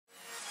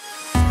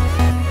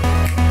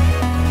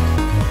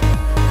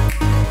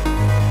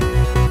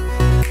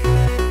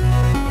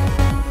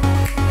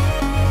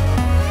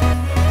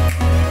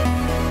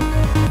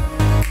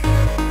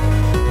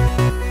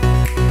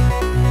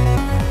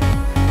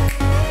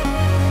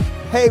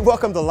Hey,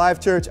 welcome to Life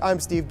Church. I'm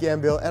Steve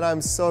Gambill, and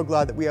I'm so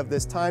glad that we have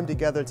this time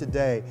together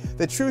today.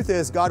 The truth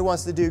is, God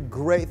wants to do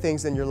great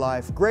things in your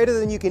life, greater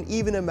than you can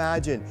even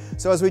imagine.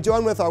 So as we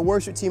join with our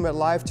worship team at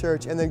Life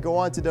Church and then go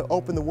on to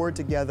open the Word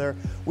together,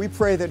 we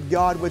pray that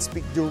God would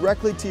speak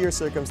directly to your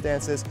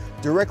circumstances,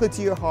 directly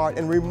to your heart,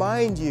 and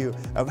remind you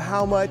of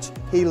how much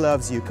He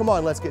loves you. Come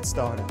on, let's get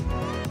started.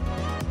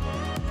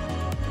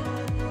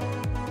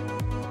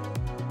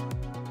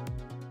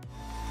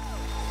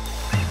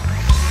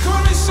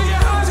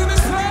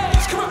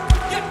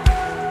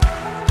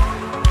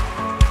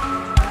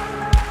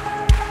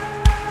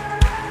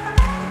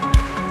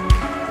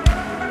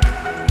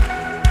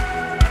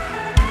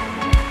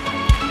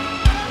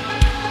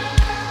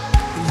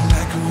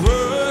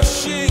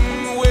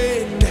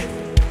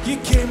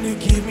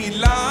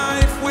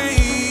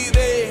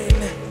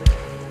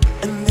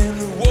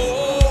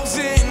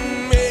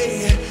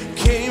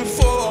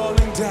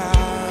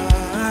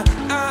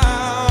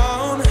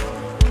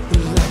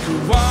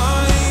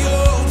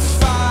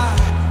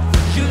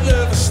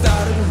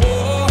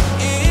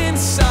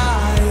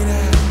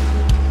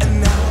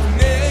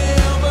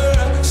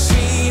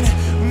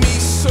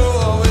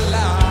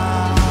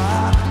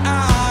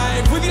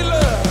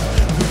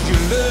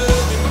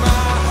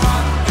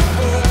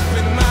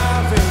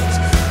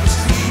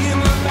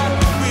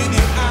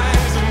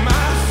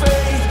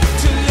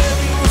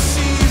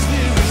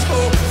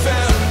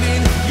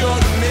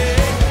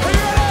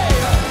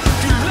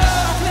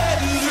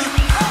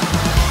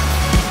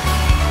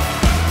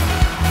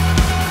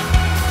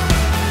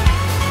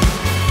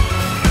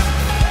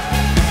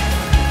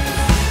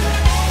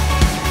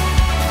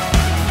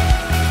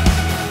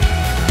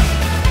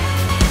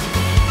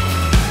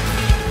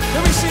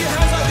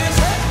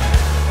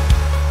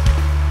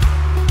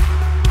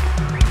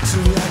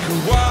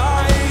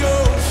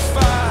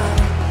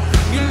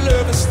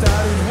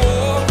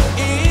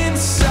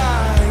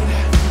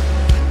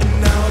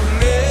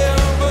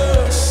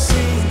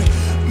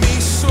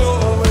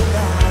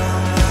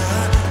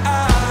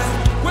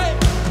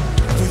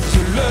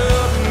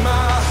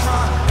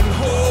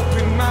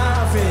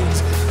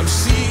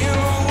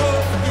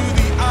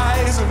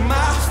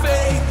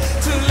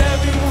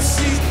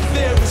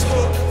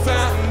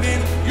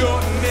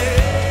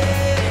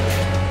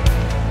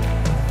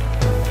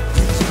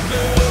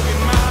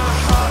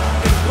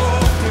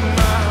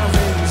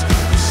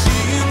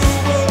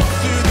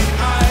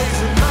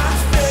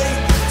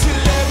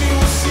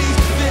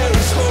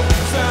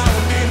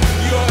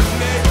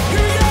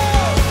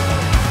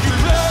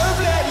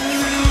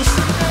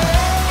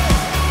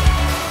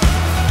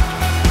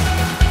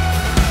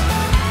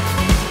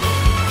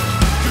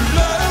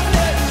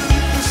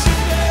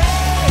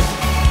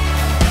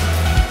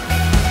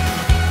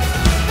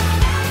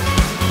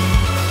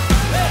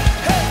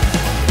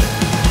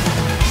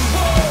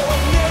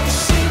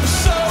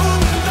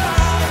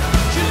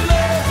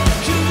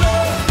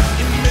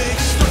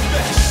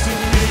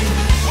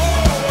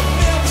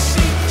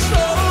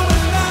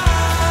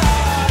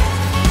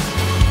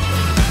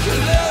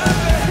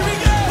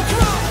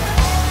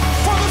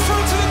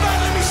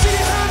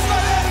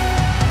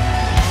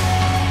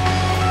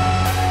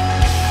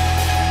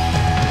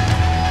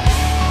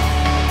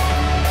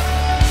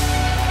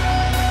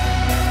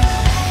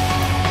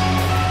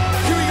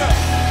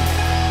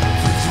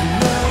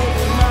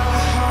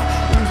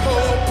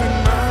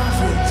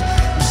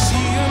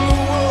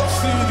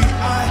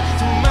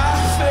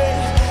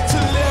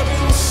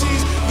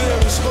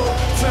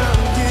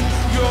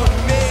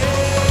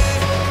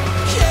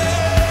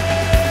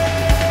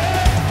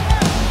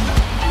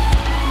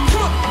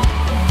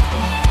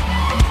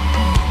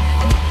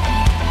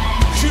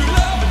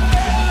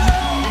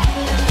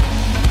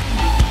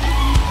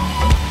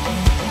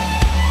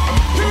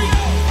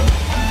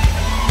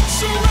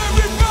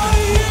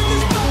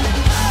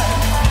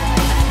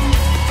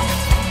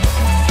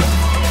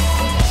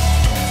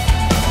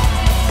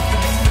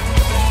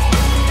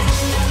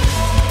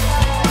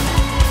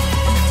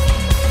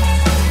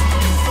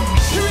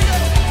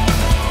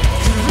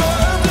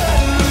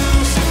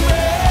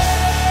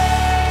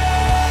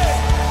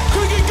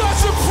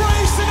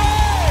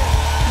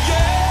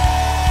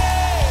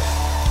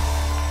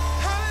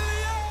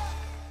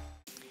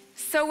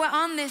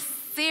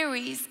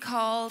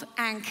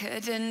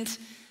 And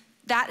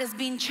that has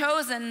been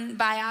chosen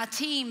by our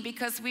team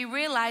because we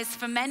realize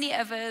for many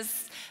of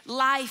us,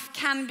 life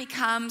can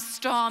become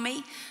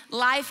stormy,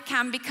 life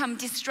can become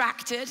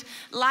distracted,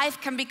 life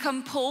can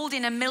become pulled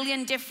in a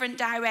million different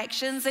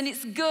directions, and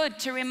it's good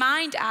to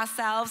remind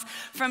ourselves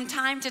from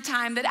time to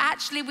time that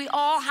actually we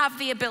all have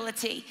the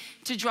ability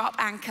to drop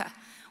anchor.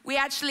 We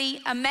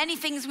actually, many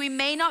things we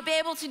may not be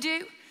able to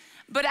do,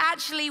 But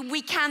actually,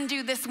 we can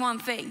do this one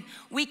thing.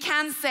 We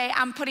can say,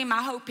 I'm putting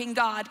my hope in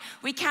God.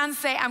 We can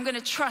say, I'm going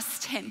to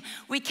trust him.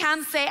 We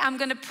can say, I'm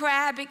going to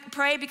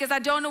pray because I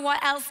don't know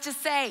what else to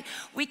say.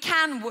 We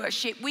can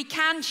worship. We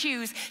can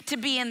choose to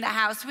be in the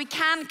house. We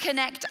can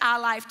connect our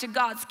life to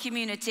God's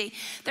community.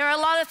 There are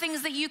a lot of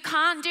things that you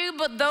can't do,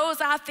 but those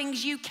are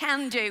things you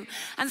can do.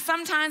 And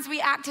sometimes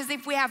we act as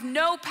if we have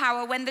no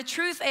power, when the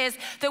truth is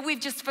that we've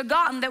just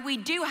forgotten that we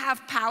do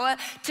have power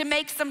to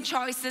make some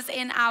choices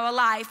in our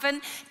life.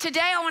 And today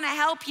I want to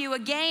help you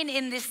again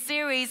in this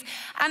series,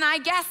 and I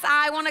guess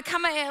I want to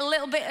come at it a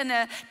little bit in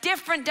a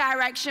different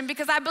direction,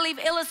 because I believe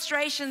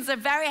illustrations are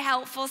very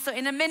helpful. So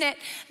in a minute,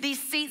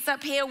 these seats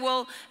up here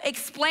will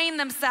explain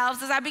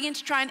themselves as I begin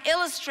to try and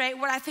illustrate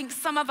what I think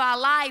some of our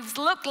lives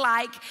look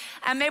like,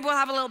 and maybe we'll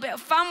have a little bit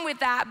of fun with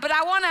that. But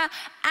I want to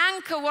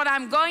anchor what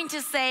I'm going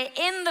to say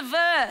in the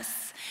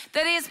verse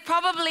that is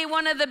probably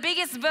one of the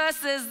biggest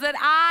verses that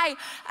I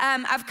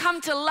have come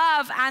to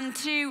love and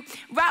to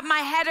wrap my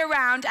head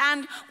around.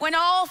 And when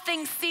all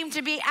things seem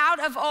to be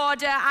out of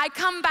order, I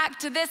come back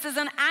to this as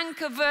an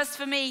anchor verse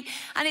for me.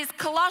 And it's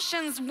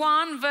Colossians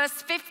 1,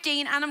 verse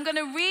 15. And I'm going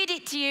to read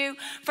it to you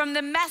from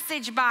the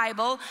Message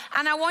Bible.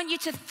 And I want you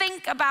to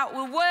think about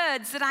the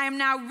words that I am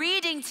now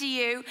reading to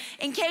you,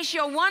 in case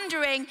you're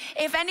wondering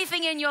if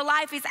anything in your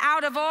life is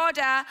out of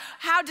order.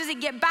 How does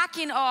it get back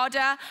in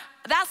order?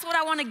 That's what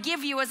I want to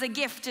give you as a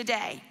gift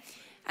today.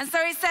 And so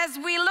it says,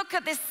 we look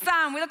at this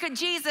Son, we look at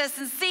Jesus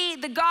and see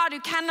the God who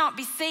cannot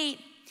be seen.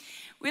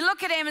 We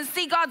look at him and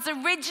see God's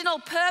original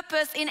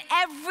purpose in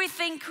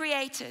everything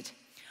created.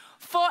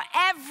 For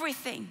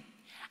everything,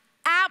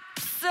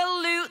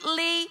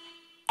 absolutely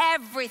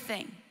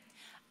everything,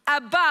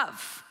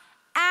 above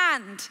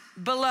and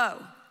below,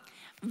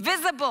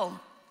 visible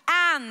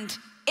and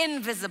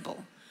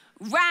invisible,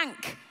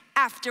 rank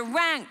after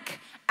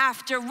rank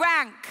after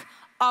rank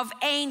of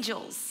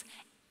angels.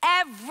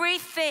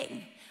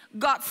 Everything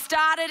got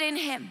started in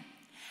him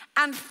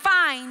and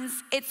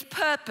finds its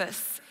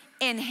purpose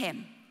in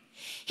him.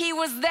 He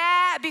was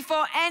there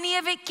before any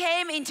of it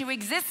came into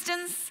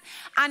existence,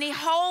 and he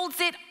holds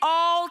it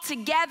all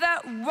together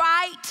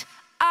right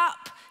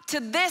up to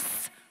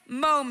this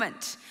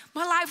moment.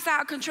 My life's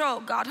out of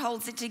control. God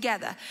holds it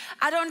together.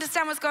 I don't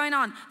understand what's going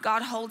on.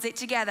 God holds it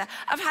together.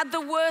 I've had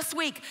the worst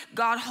week.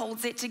 God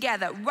holds it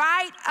together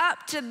right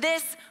up to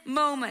this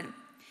moment.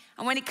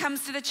 And when it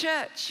comes to the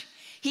church,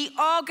 he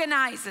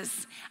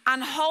organizes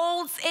and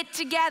holds it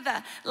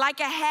together like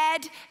a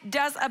head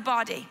does a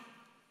body.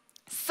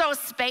 So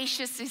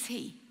spacious is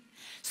he,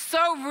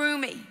 so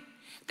roomy,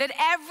 that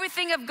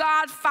everything of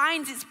God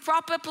finds its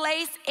proper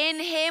place in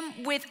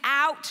him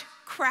without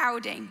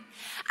crowding.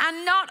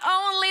 And not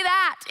only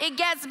that, it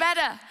gets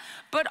better,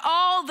 but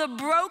all the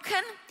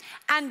broken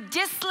and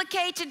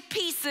dislocated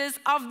pieces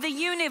of the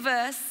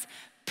universe,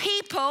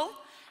 people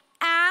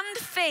and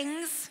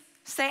things,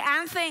 say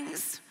and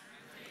things,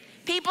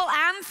 people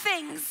and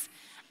things,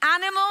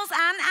 animals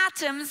and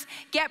atoms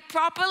get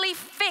properly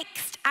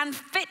fixed and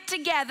fit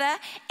together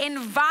in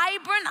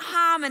vibrant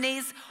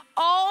harmonies,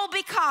 all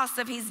because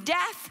of his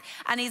death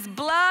and his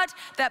blood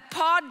that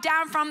poured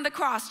down from the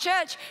cross.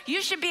 Church,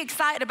 you should be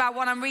excited about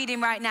what I'm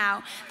reading right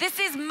now. This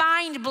is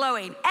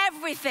mind-blowing.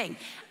 Everything,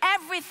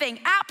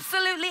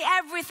 absolutely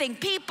everything,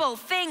 people,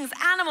 things,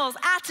 animals,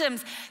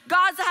 atoms.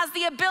 God has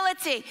the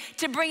ability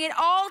to bring it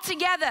all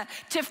together,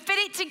 to fit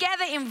it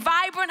together in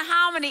vibrant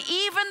harmony.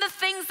 Even the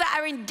things that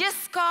are in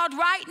discord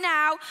right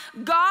now,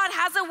 God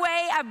has a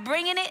way of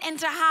bringing it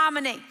into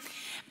harmony.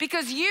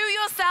 Because you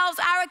yourselves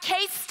are a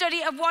case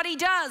study of what he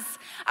does.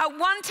 At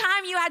one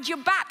time, you had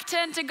your back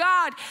turned to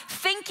God,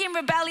 thinking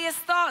rebellious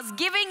thoughts,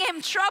 giving him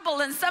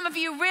trouble, and some of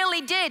you really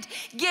did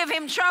give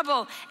him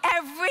trouble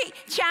every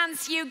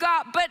chance you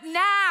got. But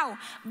now,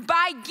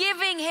 by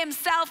giving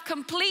himself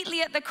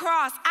completely at the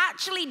cross,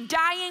 actually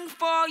dying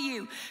for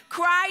you,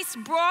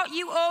 Christ brought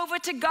you over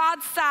to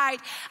God's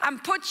side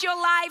and put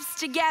your lives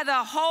together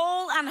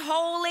whole and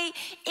holy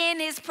in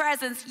his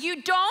presence.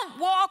 You don't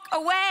walk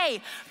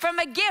away from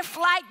a gift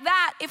like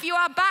that. If you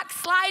are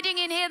backsliding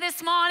in here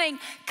this morning,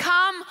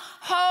 come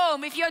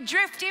home. If you're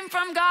drifting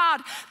from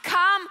God,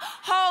 come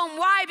home.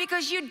 Why?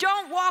 Because you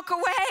don't walk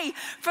away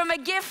from a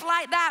gift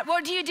like that.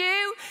 What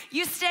do?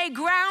 You stay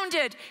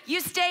grounded, you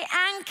stay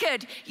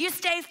anchored, you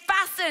stay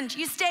fastened,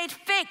 you stay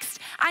fixed,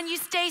 and you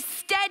stay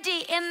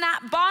steady in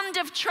that bond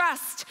of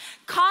trust,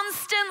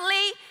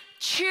 constantly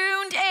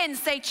tuned in.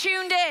 Say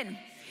tuned in.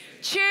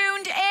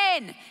 Tuned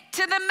in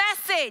to the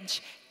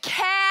message,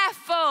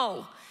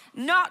 careful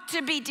not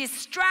to be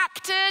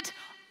distracted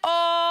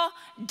or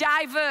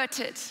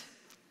diverted. Amen.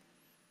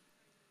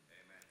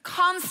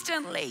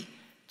 Constantly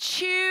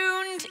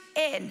tuned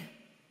in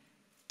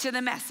to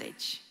the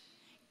message.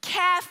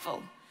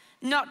 Careful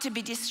not to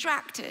be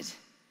distracted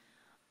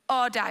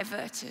or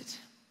diverted.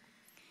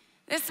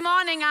 This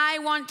morning I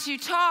want to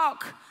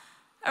talk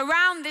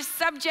around this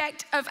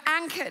subject of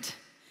anchored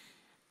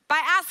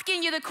by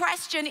asking you the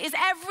question, is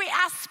every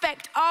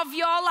aspect of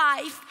your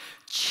life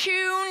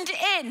tuned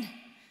in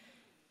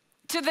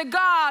to the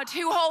God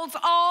who holds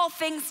all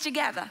things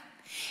together?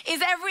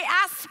 Is every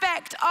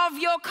aspect of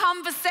your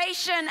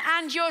conversation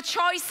and your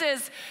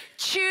choices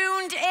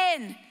tuned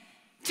in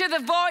to the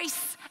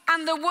voice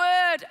and the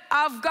word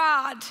of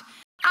God?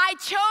 I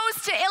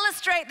chose to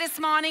illustrate this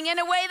morning in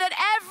a way that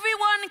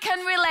everyone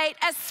can relate,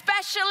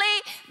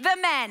 especially the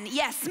men.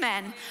 Yes,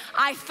 men,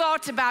 I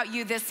thought about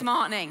you this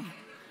morning.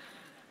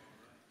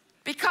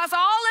 Because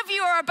all of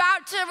you are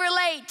about to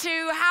relate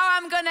to how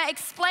I'm going to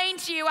explain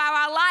to you how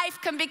our life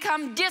can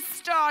become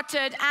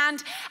distorted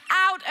and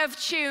out of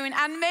tune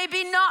and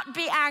maybe not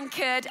be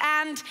anchored.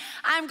 And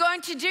I'm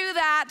going to do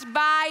that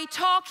by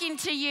talking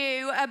to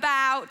you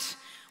about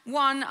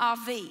one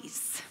of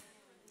these.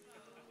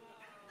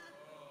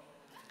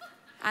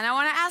 And I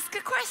want to ask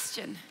a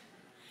question.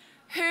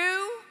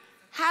 Who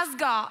has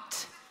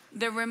got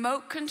the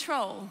remote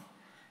control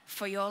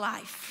for your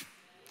life?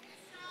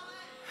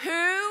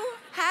 Who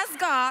has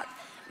got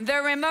the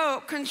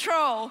remote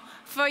control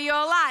for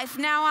your life?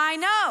 Now, I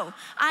know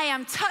I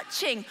am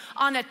touching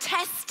on a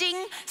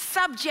testing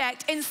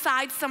subject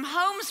inside some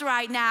homes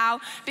right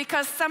now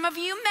because some of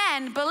you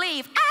men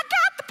believe, I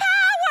got the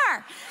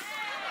power.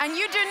 And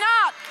you do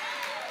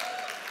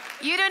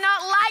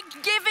not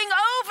like giving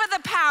over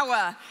the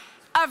power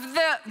of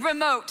the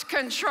remote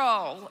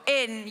control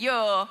in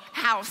your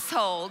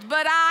household.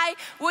 But I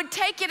would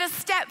take it a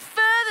step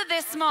further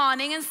this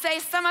morning and say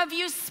some of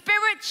you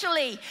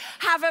spiritually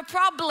have a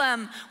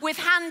problem with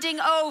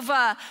handing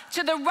over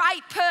to the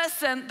right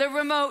person the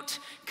remote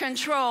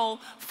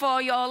control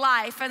for your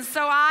life. And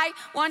so I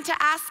want to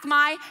ask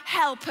my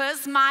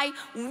helpers, my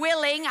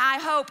willing, I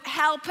hope,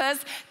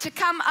 helpers to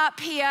come up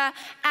here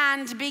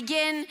and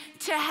begin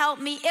to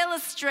help me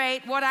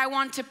illustrate what I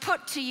want to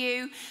put to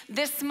you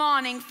this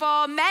morning.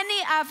 For many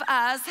of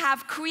us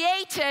have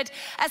created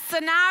a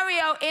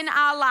scenario in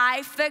our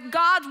life that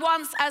God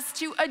wants us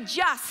to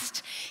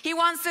adjust. He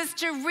wants us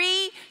to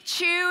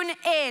retune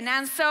in.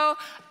 And so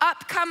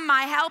up come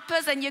my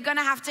helpers, and you're going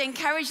to have to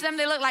encourage them.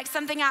 They look like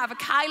something out of a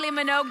Kylie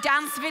Minogue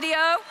dance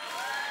video.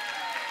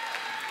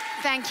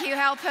 Thank you,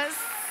 helpers.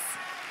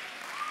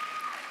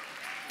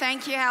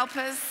 Thank you,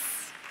 helpers.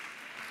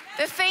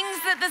 The things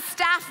that the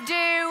staff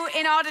do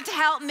in order to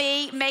help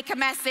me make a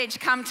message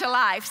come to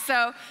life.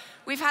 So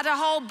we've had a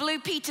whole Blue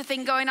Peter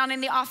thing going on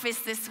in the office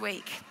this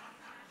week.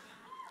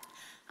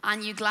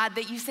 Aren't you glad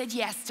that you said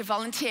yes to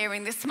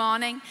volunteering this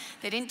morning?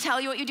 They didn't tell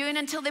you what you're doing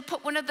until they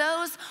put one of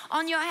those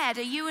on your head.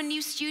 Are you a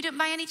new student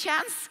by any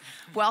chance?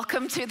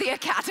 Welcome to the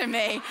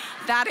academy.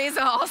 That is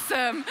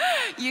awesome.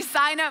 You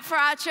sign up for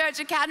our church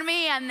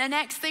academy, and the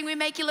next thing we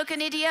make you look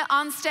an idiot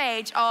on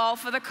stage, all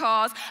for the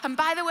cause. And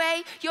by the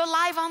way, you're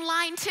live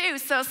online too,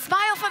 so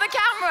smile for the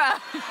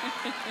camera.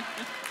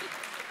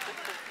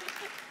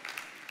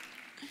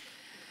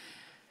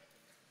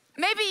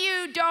 Maybe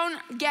you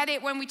don't get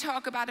it when we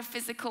talk about a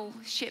physical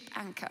ship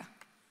anchor.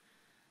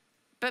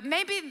 But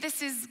maybe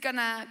this is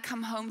gonna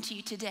come home to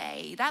you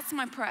today. That's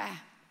my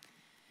prayer.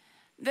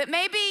 That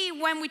maybe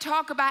when we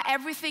talk about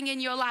everything in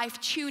your life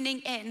tuning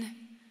in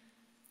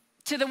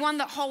to the one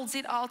that holds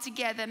it all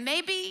together,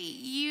 maybe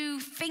you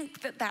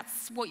think that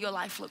that's what your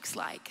life looks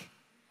like.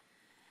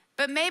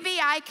 But maybe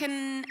I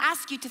can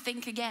ask you to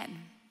think again.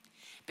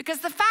 Because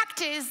the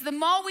fact is, the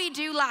more we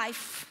do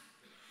life,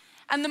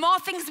 and the more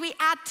things we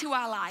add to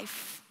our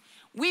life,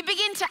 we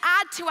begin to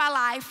add to our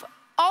life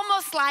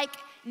almost like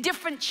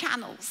different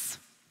channels.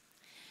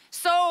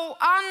 So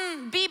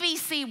on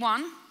BBC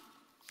One,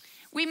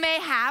 we may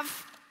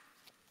have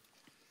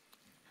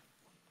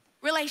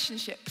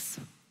relationships.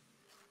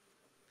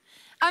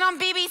 And on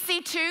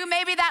BBC Two,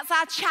 maybe that's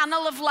our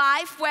channel of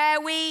life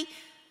where we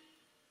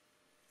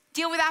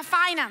deal with our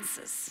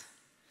finances.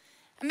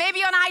 And maybe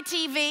on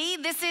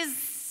ITV, this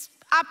is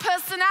our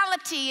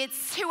personality.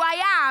 It's who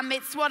I am,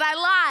 it's what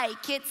I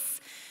like,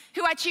 it's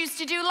who I choose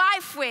to do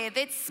life with,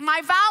 it's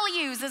my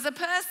values as a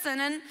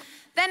person. And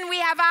then we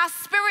have our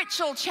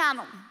spiritual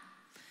channel,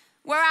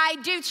 where I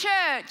do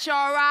church, or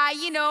I,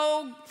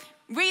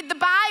 read the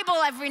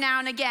Bible every now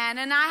and again,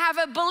 and I have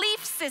a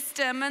belief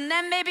system. And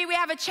then maybe we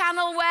have a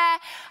channel where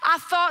our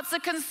thoughts are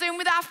consumed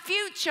with our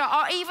future,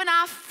 or even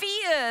our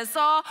fears,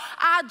 or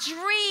our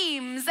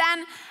dreams.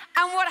 And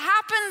what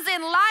happens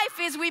in life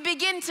is we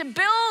begin to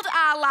build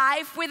our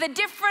life with a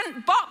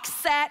different box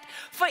set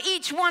for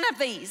each one of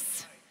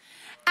these.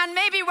 And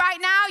maybe right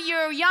now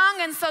you're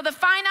young, and so the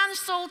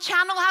financial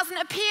channel hasn't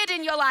appeared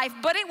in your life,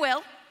 but it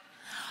will.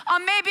 Or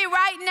maybe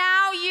right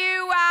now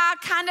you are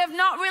kind of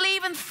not really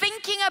even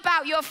thinking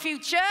about your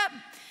future,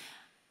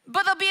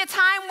 but there'll be a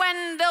time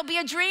when there'll be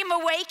a dream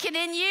awaken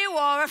in you,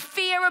 or a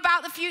fear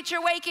about the future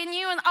awaken in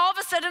you, and all of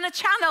a sudden a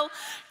channel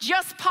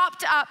just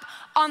popped up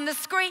on the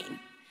screen.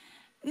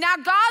 Now,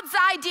 God's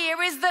idea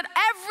is that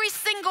every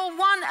single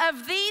one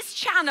of these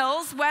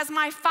channels, where's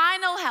my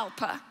final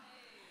helper,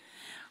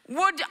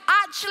 would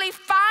actually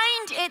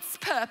find its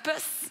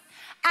purpose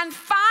and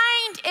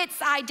find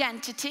its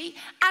identity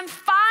and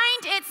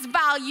find its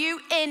value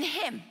in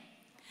Him.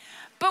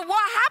 But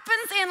what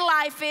happens in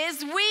life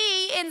is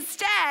we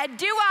instead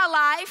do our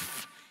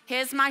life,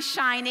 here's my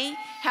shiny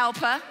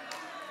helper.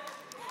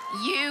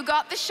 You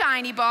got the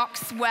shiny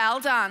box,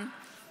 well done.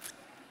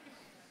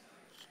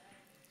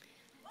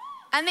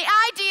 And the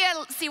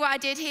idea, see what I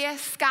did here?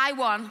 Sky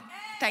one.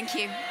 Thank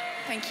you.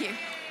 Thank you.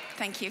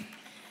 Thank you.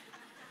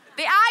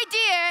 The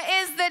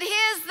idea is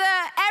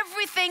that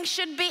everything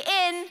should be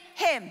in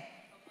him,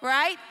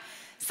 right?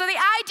 So the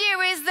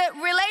idea is that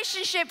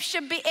relationships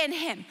should be in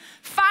him.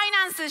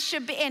 Finances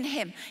should be in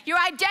him. Your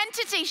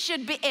identity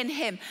should be in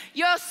him.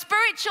 Your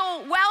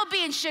spiritual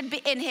well-being should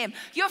be in him.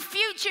 Your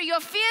future, your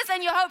fears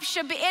and your hopes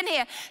should be in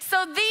here.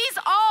 So these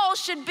all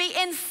should be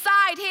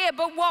inside here.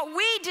 But what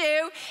we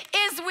do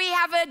is we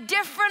have a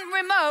different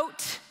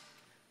remote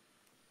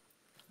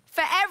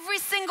for every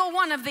single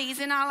one of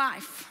these in our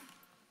life.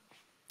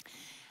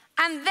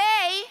 And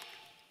they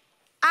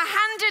are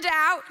handed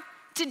out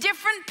to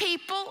different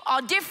people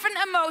or different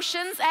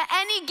emotions at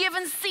any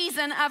given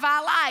season of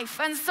our life.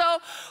 And so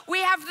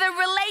we have the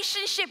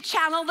relationship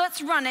channel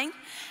that's running.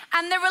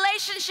 And the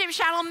relationship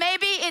channel,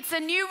 maybe it's a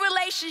new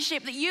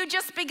relationship that you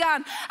just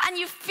begun, and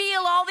you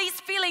feel all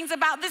these feelings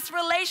about this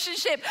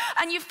relationship,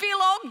 and you feel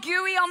all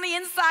gooey on the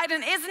inside,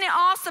 and isn't it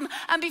awesome?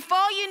 And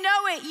before you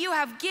know it, you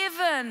have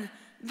given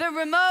the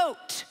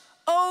remote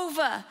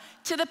over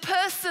to the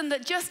person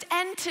that just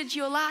entered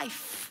your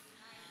life.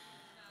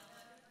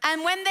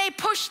 And when they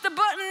push the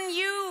button,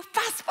 you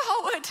fast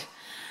forward.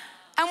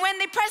 And when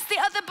they press the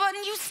other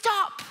button, you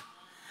stop.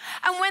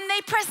 And when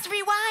they press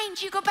rewind,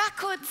 you go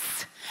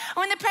backwards. And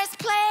when they press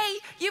play,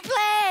 you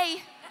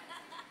play.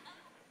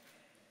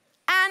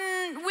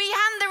 And we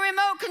hand the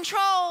remote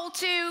control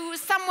to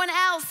someone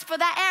else for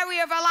that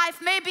area of our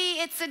life.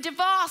 Maybe it's a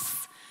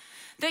divorce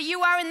that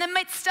you are in the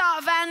midst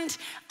of, and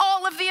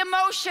all of the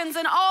emotions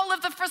and all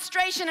of the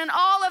frustration and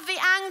all of the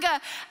anger,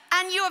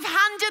 and you have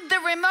handed the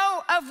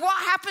remote of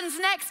what happens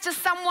next to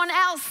someone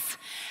else.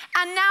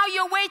 And now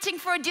you're waiting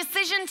for a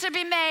decision to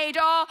be made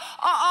or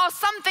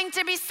something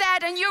to be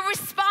said, and you're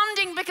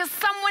responding because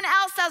someone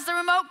else has the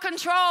remote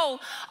control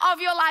of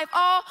your life.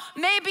 Or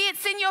maybe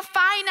it's in your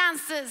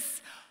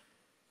finances.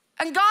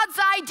 And God's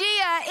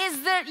idea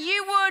is that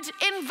you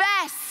would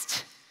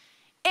invest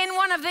in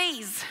one of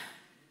these.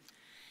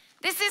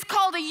 This is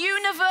called a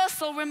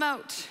universal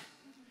remote.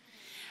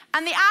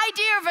 And the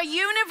idea of a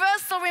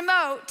universal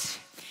remote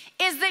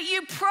is that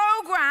you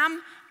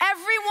program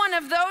every one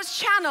of those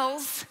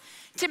channels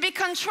to be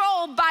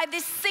controlled by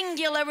this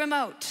singular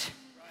remote.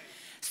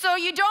 So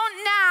you don't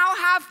now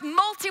have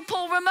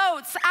multiple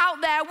remotes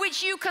out there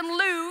which you can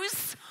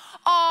lose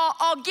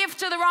or give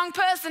to the wrong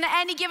person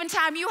at any given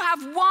time. You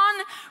have one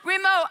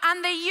remote,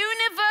 and the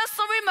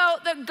universal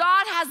remote that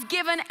God has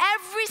given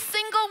every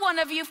single one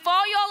of you for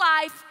your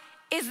life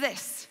is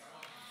this.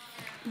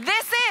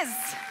 This is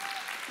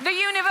the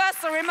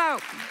universal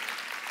remote.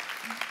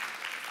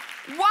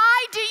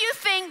 Why do you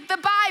think the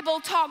Bible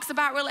talks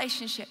about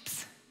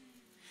relationships?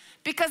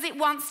 Because it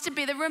wants to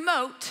be the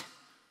remote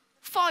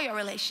for your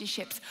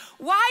relationships.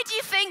 Why do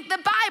you think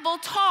the Bible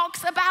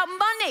talks about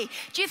money?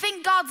 Do you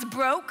think God's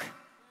broke?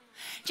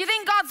 Do you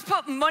think God's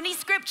put money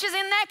scriptures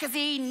in there because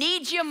he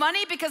needs your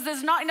money because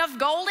there's not enough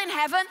gold in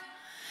heaven?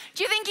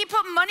 Do you think he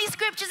put money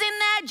scriptures in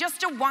there just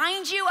to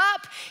wind you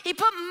up? He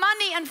put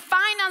money and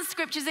finance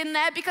scriptures in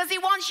there because he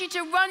wants you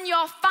to run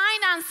your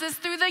finances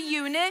through the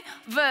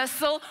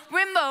universal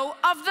remote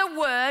of the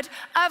Word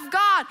of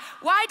God.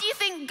 Why do you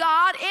think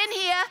God in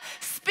here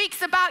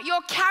speaks about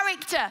your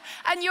character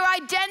and your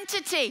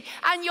identity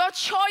and your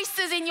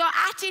choices in your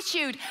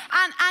attitude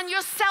and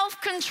your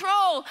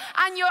self-control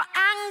and your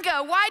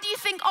anger? Why do you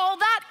think all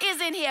that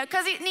is in here?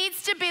 Because it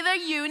needs to be the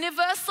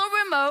universal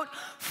remote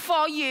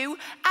for you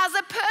as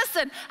a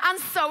person. And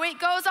so it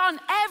goes on.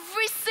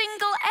 Every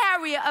single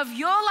area of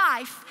your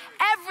life,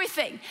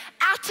 everything,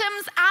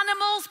 atoms,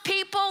 animals,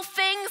 people,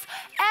 things,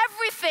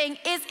 everything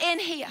is in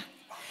here.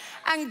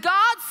 And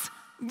God's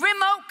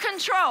remote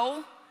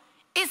control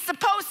is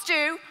supposed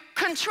to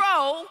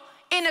control,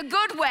 in a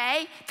good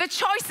way, the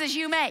choices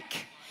you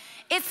make.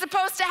 It's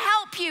supposed to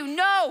help you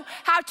know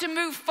how to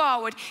move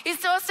forward.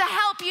 It's supposed to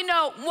help you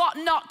know what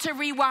not to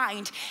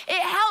rewind.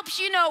 It helps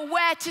you know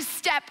where to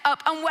step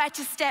up and where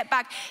to step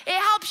back. It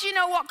helps you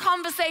know what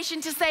conversation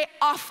to say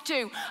off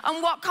to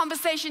and what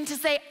conversation to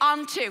say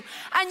on to.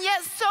 And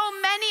yet so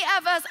many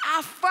of us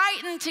are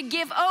frightened to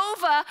give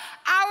over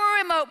our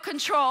remote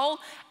control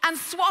and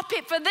swap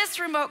it for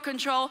this remote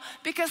control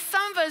because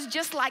some of us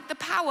just like the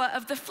power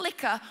of the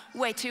flicker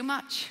way too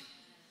much.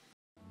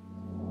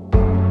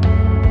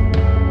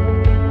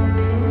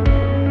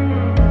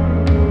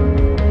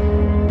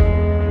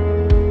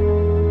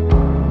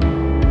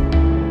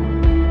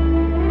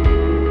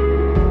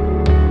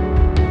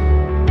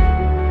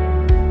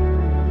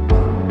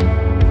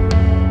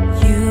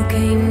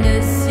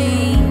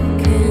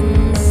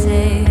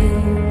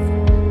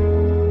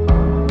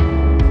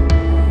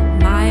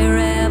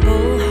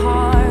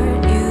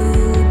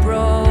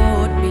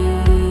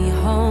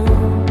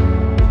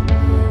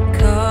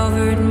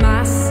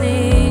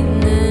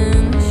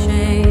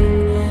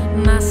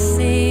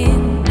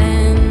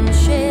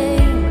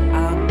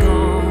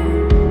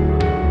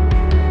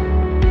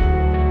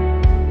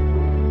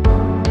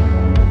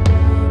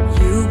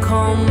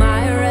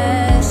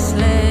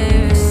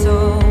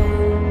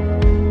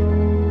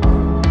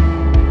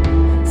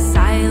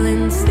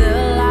 Silence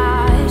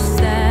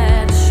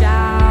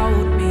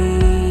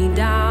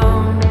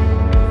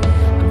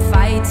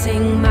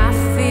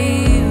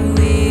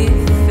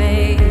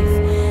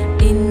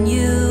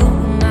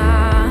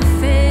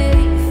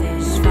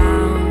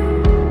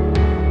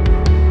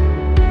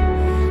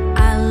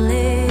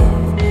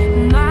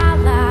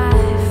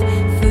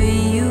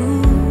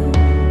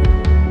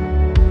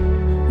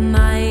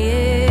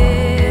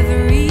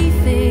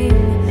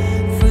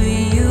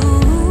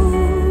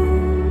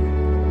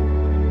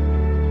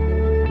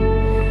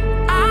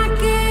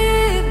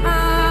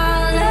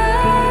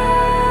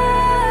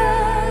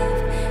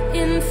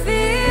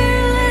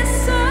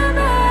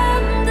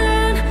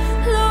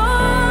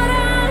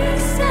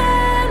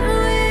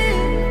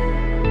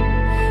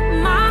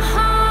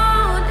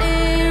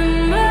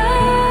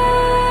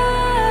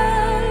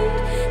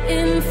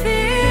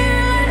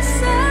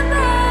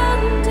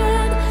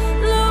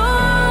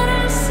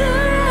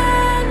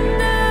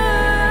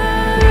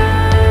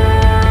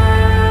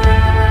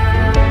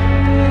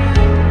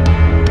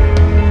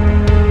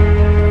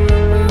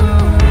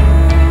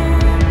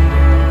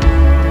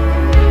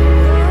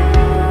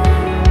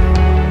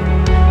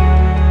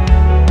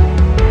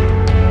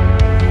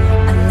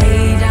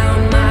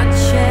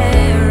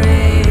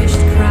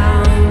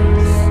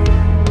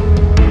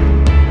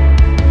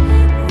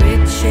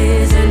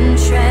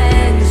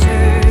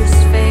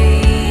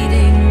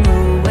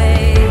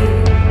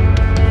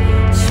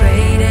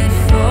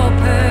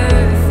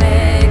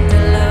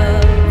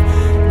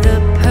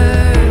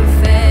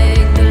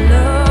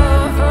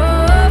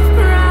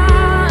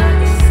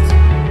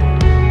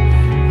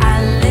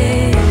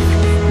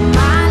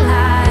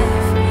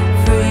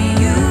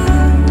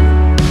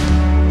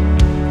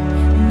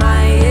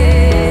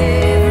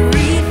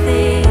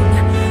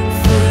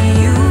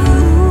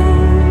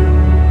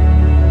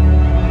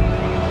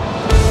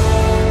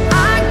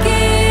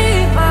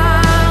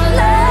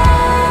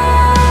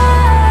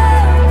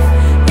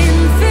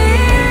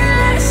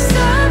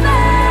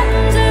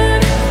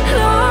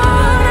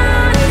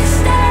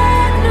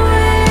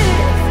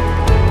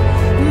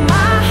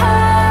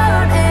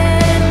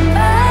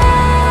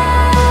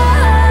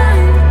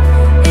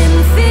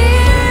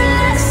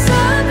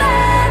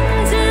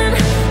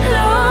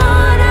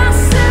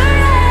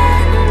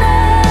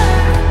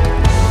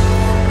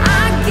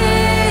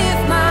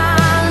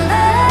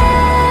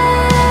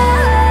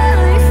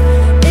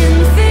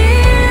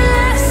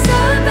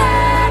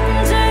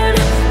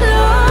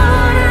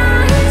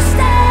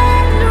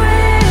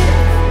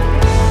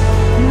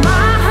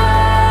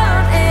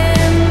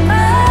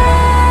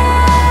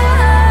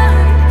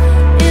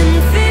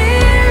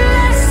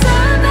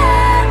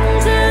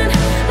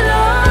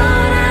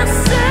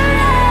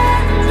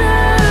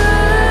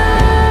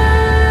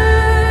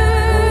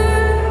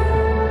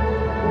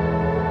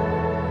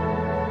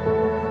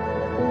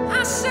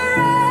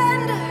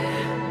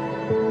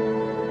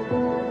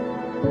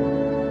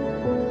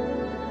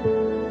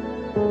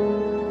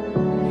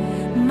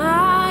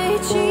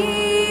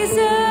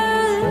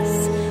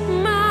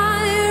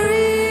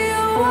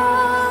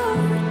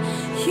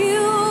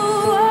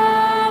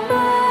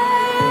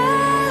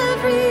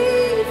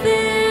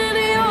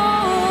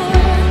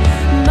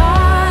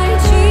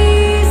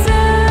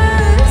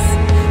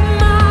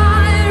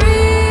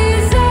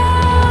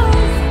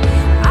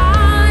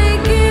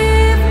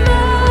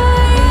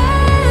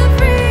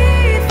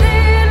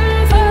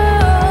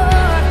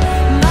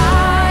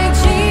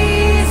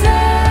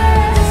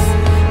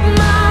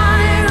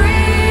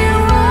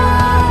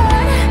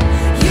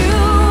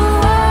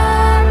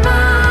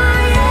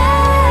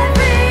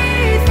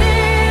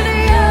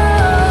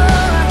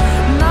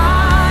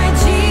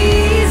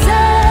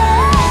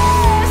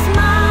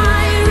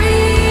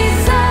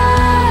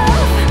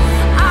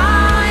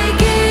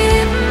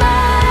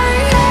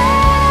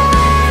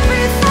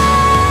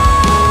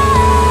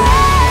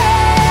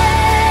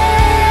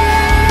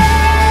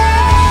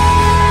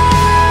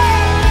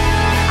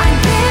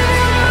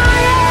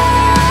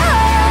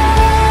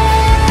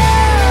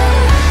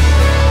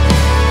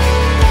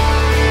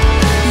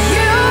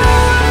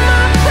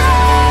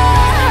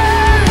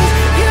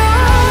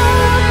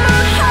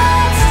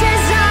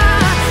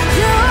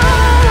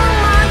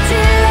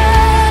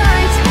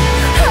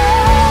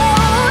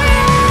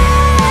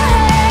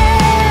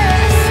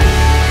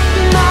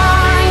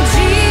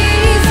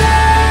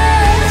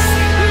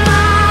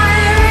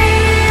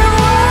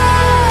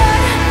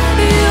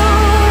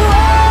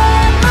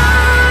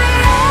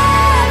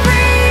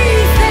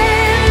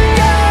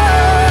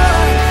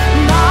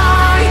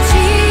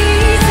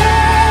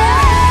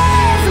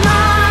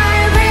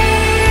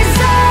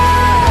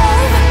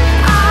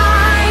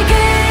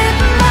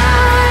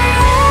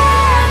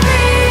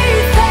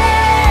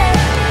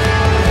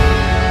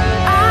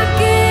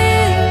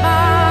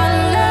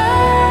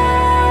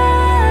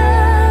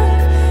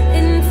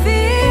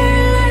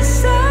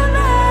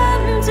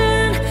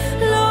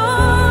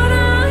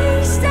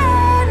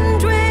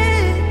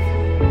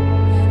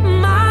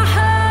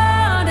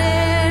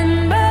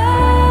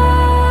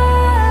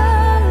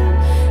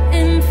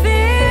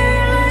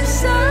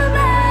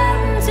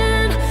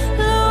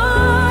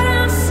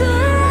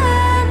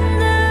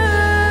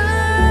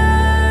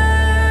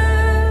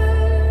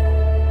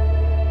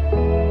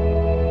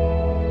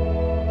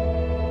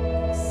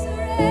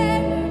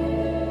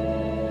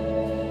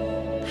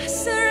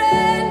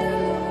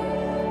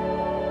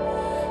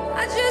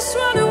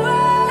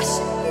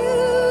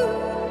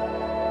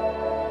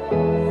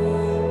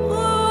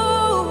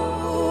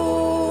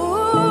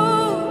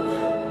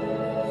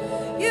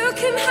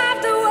can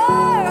have the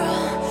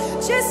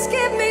world, just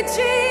give me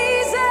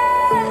Jesus.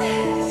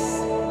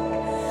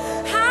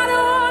 I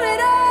don't want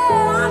it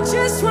all, I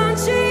just want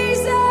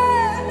Jesus.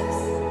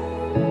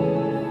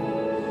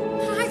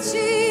 My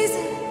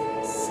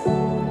Jesus,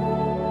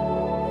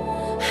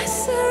 I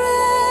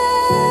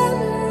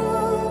surrender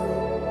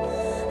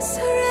all,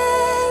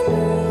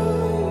 surrender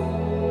all.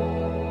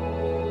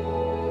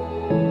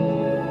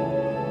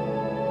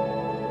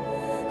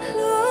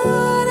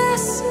 Lord, I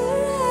surrender.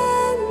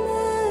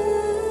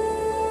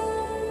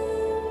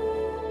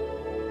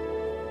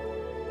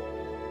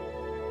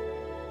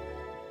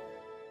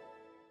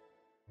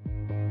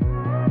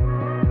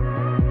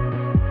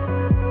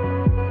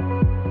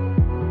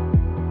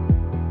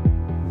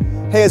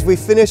 Hey, as we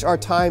finish our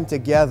time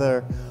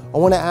together, I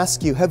want to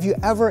ask you, have you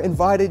ever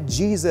invited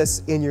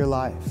Jesus in your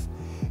life?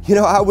 You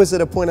know, I was at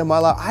a point in my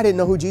life, I didn't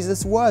know who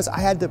Jesus was. I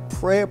had to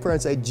pray a prayer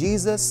and say,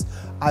 Jesus,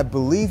 I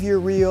believe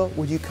you're real.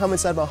 Would you come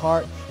inside my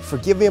heart?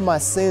 Forgive me of my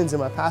sins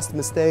and my past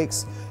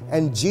mistakes.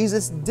 And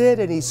Jesus did,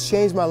 and He's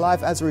changed my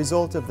life as a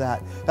result of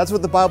that. That's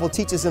what the Bible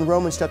teaches in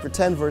Romans chapter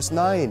 10, verse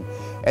 9.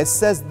 It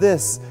says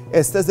this,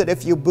 it says that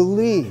if you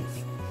believe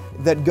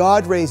that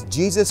God raised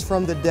Jesus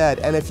from the dead,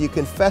 and if you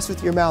confess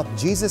with your mouth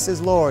Jesus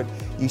is Lord,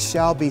 you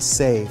shall be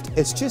saved.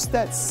 It's just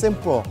that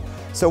simple.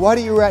 So why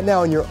don't you right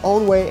now, in your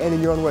own way and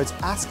in your own words,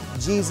 ask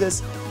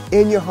Jesus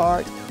in your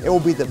heart. It will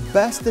be the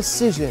best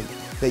decision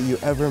that you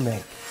ever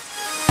make.